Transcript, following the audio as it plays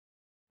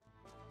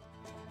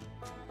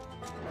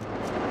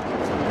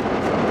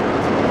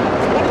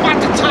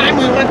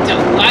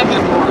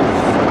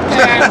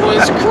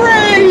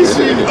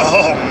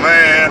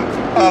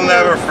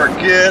never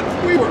forget.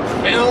 We were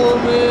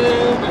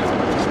filming.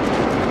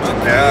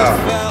 Yeah.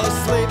 Fell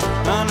asleep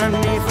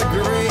underneath a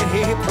great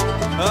heap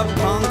of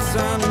punks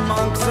and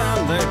monks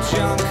and their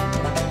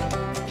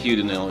junk. Hugh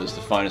Donnell is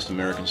the finest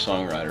American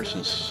songwriter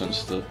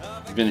since the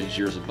vintage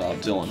years of Bob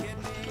Dylan,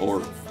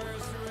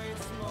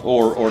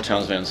 or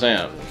Townes Van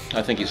Zandt.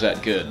 I think he's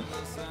that good.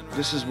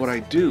 This is what I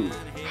do.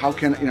 How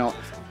can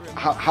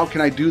how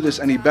can I do this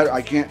any better?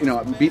 I can't,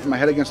 I'm beating my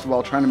head against the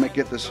wall trying to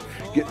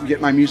get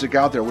my music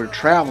out there. We're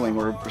traveling,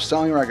 we're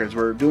selling records,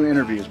 we're doing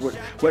interviews,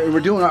 we're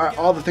doing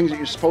all the things that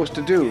you're supposed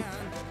to do,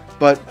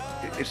 but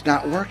it's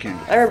not working.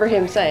 I remember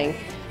him saying,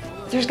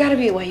 there's got to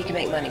be a way you can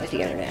make money with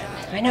the internet.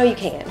 I know you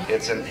can.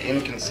 It's an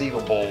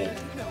inconceivable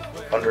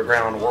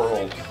underground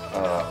world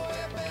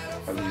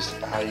of these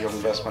high-yield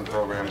investment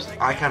programs.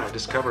 I kind of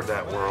discovered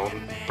that world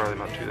probably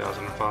about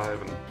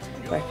 2005. And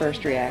my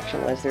first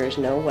reaction was, there is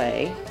no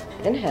way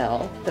in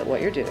hell that what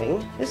you're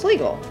doing is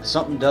legal.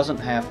 Something doesn't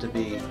have to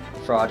be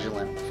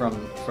fraudulent from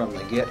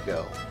the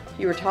get-go.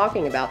 You were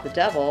talking about the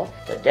devil.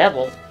 The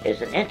devil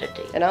is an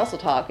entity. And also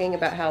talking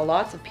about how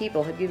lots of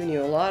people have given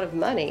you a lot of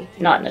money.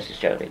 Not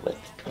necessarily with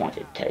the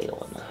pointed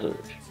tail and the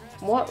hood.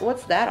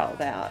 What's that all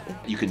about?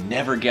 You can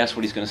never guess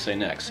what he's going to say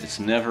next.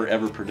 It's never,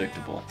 ever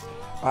predictable.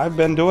 I've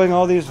been doing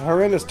all these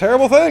horrendous,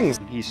 terrible things.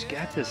 He's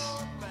got this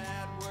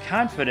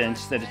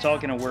confidence that it's all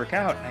going to work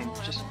out. I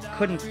just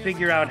couldn't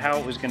figure out how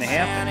it was going to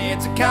happen.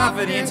 It's a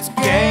confidence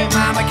game.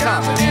 I'm a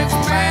confidence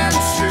man.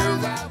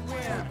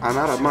 I'm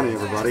out of money,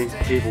 everybody.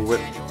 People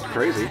went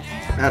crazy.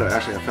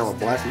 Actually, a fellow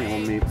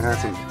blackmailing me. I had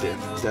some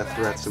death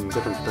threats and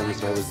different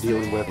things that I was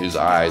dealing with. His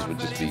eyes would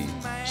just be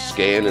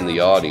scanning the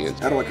audience.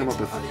 How do I come up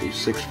with these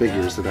 6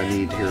 figures that I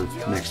need here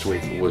next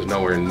week? He was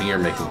nowhere near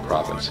making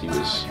profits. He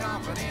was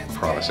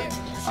promising.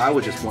 I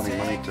was just wanting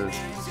money to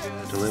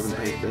live and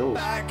pay bills.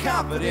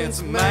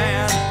 Confidence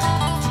man.